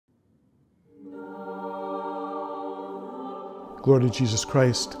Glory to Jesus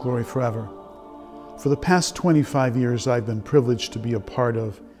Christ, glory forever. For the past 25 years, I've been privileged to be a part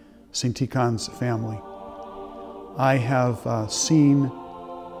of St. Tikhon's family. I have seen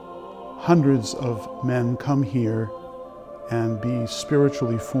hundreds of men come here and be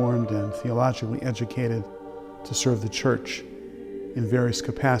spiritually formed and theologically educated to serve the church in various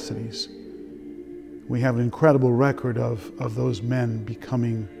capacities. We have an incredible record of those men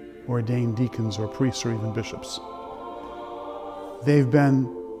becoming ordained deacons or priests or even bishops. They've been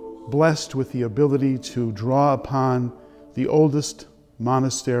blessed with the ability to draw upon the oldest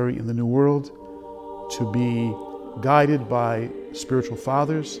monastery in the New World, to be guided by spiritual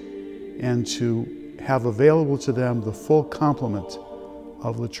fathers, and to have available to them the full complement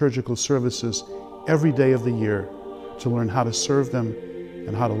of liturgical services every day of the year to learn how to serve them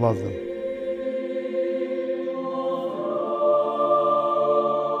and how to love them.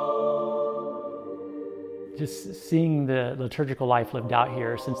 Just seeing the liturgical life lived out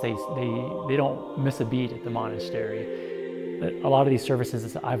here, since they don't miss a beat at the monastery. A lot of these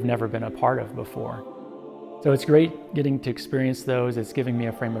services I've never been a part of before. So it's great getting to experience those. It's giving me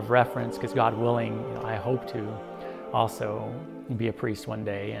a frame of reference, because God willing, I hope to also be a priest one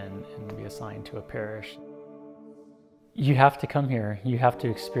day and be assigned to a parish. You have to come here. You have to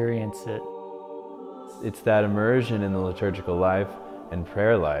experience it. It's that immersion in the liturgical life and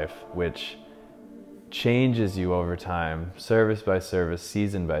prayer life which changes you over time, service by service,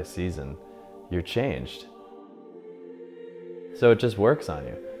 season by season. You're changed. So it just works on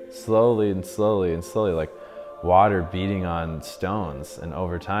you, slowly and slowly and slowly, like water beating on stones, and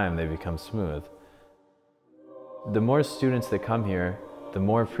over time they become smooth. The more students that come here, the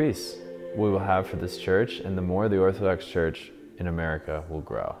more priests we will have for this church, and the more the Orthodox Church in America will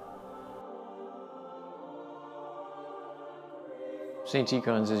grow. St.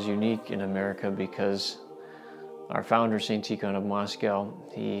 Tikhon's is unique in America because our founder, St. Tikhon of Moscow,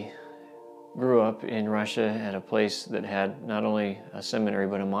 he grew up in Russia at a place that had not only a seminary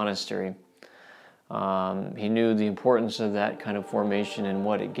but a monastery. He knew the importance of that kind of formation and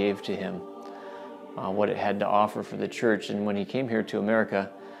what it gave to him, what it had to offer for the church. And when he came here to America,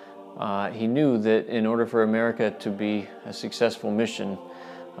 he knew that in order for America to be a successful mission,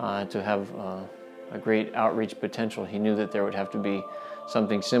 to have a great outreach potential, he knew that there would have to be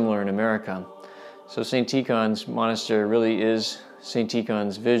something similar in America. So St. Tikhon's monastery really is St.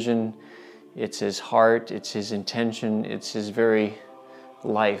 Tikhon's vision. It's his heart, it's his intention, it's his very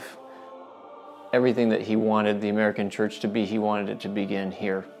life. Everything that he wanted the American church to be, he wanted it to begin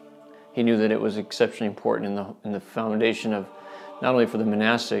here. He knew that it was exceptionally important in the foundation of, not only for the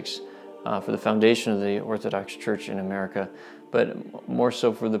monastics, for the foundation of the Orthodox Church in America, but more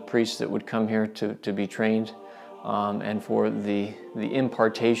so for the priests that would come here to be trained, and for the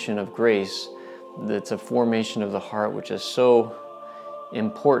impartation of grace. That's a formation of the heart which is so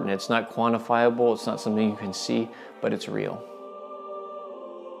important. It's not quantifiable, it's not something you can see, but it's real.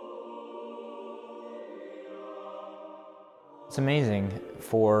 It's amazing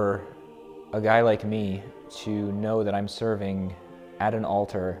for a guy like me to know that I'm serving at an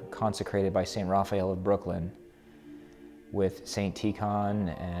altar consecrated by St. Raphael of Brooklyn, with St.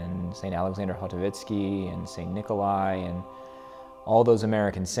 Tikhon and St. Alexander Hotovitsky and St. Nikolai and all those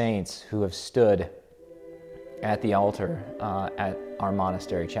American saints who have stood at the altar at our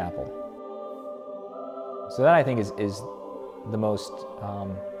monastery chapel. So that, I think, is the most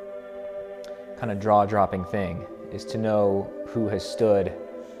kind of jaw-dropping thing, is to know who has stood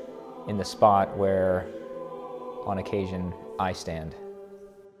in the spot where, on occasion, I stand.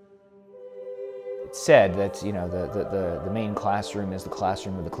 It's said that, the main classroom is the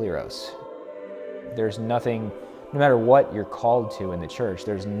classroom of the kleros. There's nothing, no matter what you're called to in the church,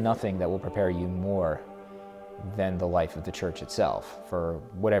 there's nothing that will prepare you more than the life of the church itself for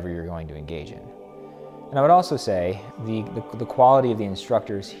whatever you're going to engage in. And I would also say the quality of the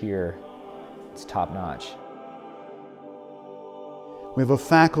instructors here is top-notch. We have a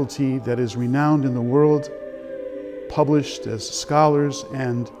faculty that is renowned in the world, published as scholars,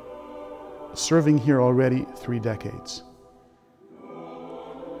 and serving here already 3 decades.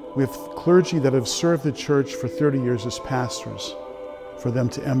 We have clergy that have served the church for 30 years as pastors, for them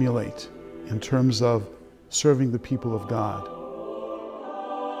to emulate in terms of serving the people of God.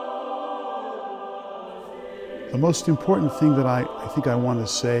 The most important thing that I think I want to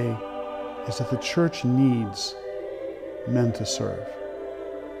say is that the church needs men to serve.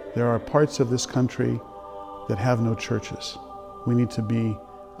 There are parts of this country that have no churches. We need to be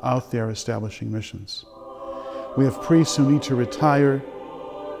out there establishing missions. We have priests who need to retire.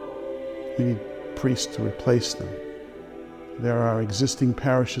 We need priests to replace them. There are existing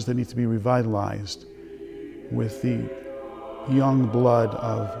parishes that need to be revitalized with the young blood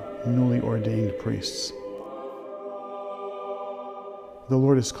of newly ordained priests. The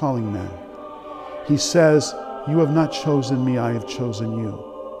Lord is calling men. He says, "You have not chosen me, I have chosen you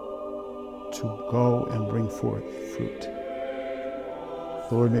to go and bring forth fruit."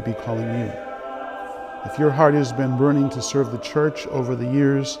 The Lord may be calling you. If your heart has been burning to serve the church over the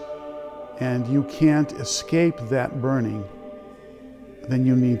years and you can't escape that burning, then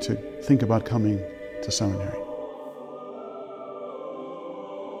you need to think about coming to seminary.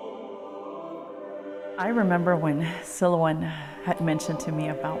 I remember when Silouan had mentioned to me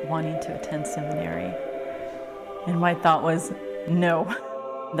about wanting to attend seminary, and my thought was, no.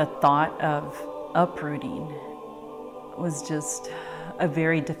 The thought of uprooting was just a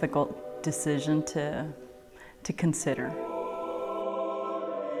very difficult decision to consider.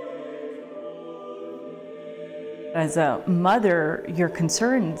 As a mother, your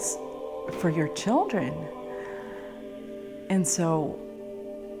concerns for your children. And so,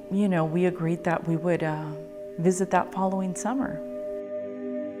 you know, we agreed that we would visit that following summer.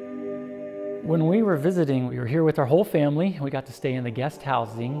 When we were visiting, we were here with our whole family. We got to stay in the guest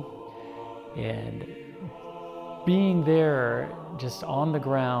housing, and being there just on the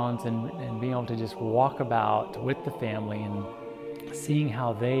grounds and being able to just walk about with the family and seeing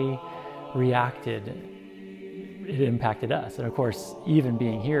how they reacted, it impacted us. And of course, even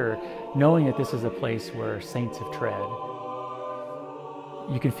being here, knowing that this is a place where saints have tread,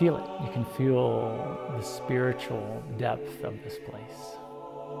 you can feel it. You can feel the spiritual depth of this place.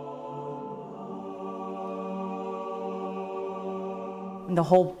 The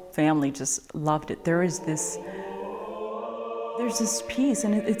whole family just loved it. There's this peace,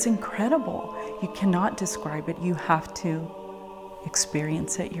 and it's incredible. You cannot describe it. You have to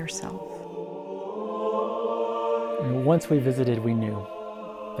experience it yourself. And once we visited, we knew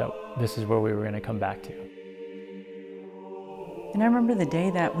that this is where we were going to come back to. And I remember the day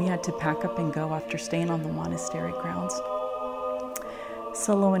that we had to pack up and go after staying on the monastery grounds.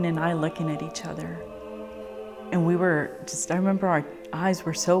 Silouan and I looking at each other. And we were I remember our eyes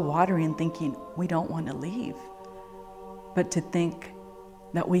were so watery and thinking, we don't want to leave. But to think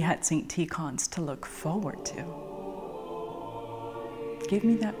that we had St. Tikhon's to look forward to gave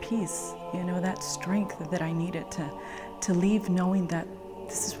me that peace, you know, that strength that I needed to leave knowing that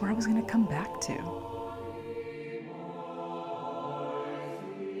this is where I was going to come back to.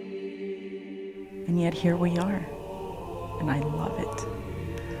 And yet here we are, and I love it.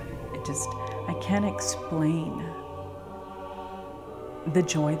 I can't explain the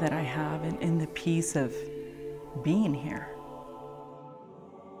joy that I have and the peace of being here.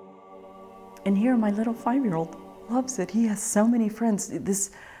 And here my little 5-year-old loves it. He has so many friends.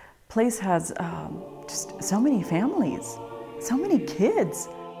 This place has just so many families, so many kids.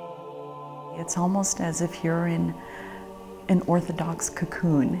 It's almost as if you're in an Orthodox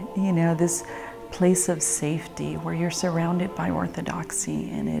cocoon, you know, this place of safety where you're surrounded by orthodoxy,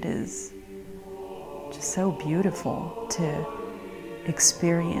 and it is just so beautiful to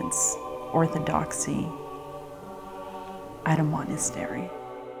experience orthodoxy at a monastery.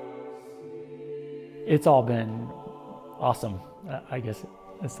 It's all been awesome, I guess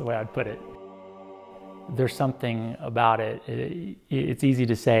that's the way I'd put it. There's something about it. It's easy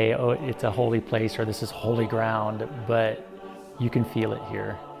to say, oh, it's a holy place or this is holy ground, but you can feel it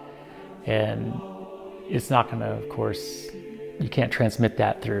here. And it's not going to, of course, you can't transmit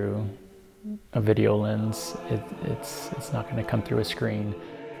that through a video lens. It's not going to come through a screen.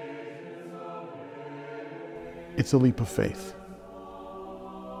 It's a leap of faith.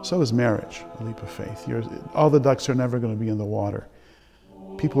 So is marriage a leap of faith. All the ducks are never going to be in the water.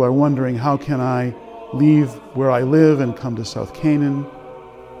 People are wondering, how can I leave where I live and come to South Canaan?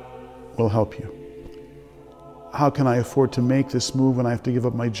 We'll help you. How can I afford to make this move when I have to give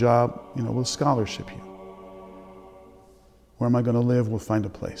up my job? You know, we'll scholarship you. Where am I going to live? We'll find a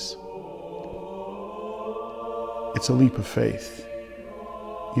place. It's a leap of faith.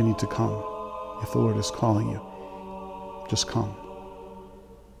 You need to come. If the Lord is calling you, just come.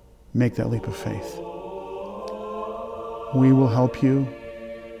 Make that leap of faith. We will help you.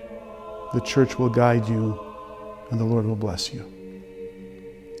 The church will guide you, and the Lord will bless you.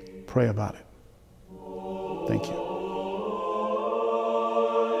 Pray about it. Thank you.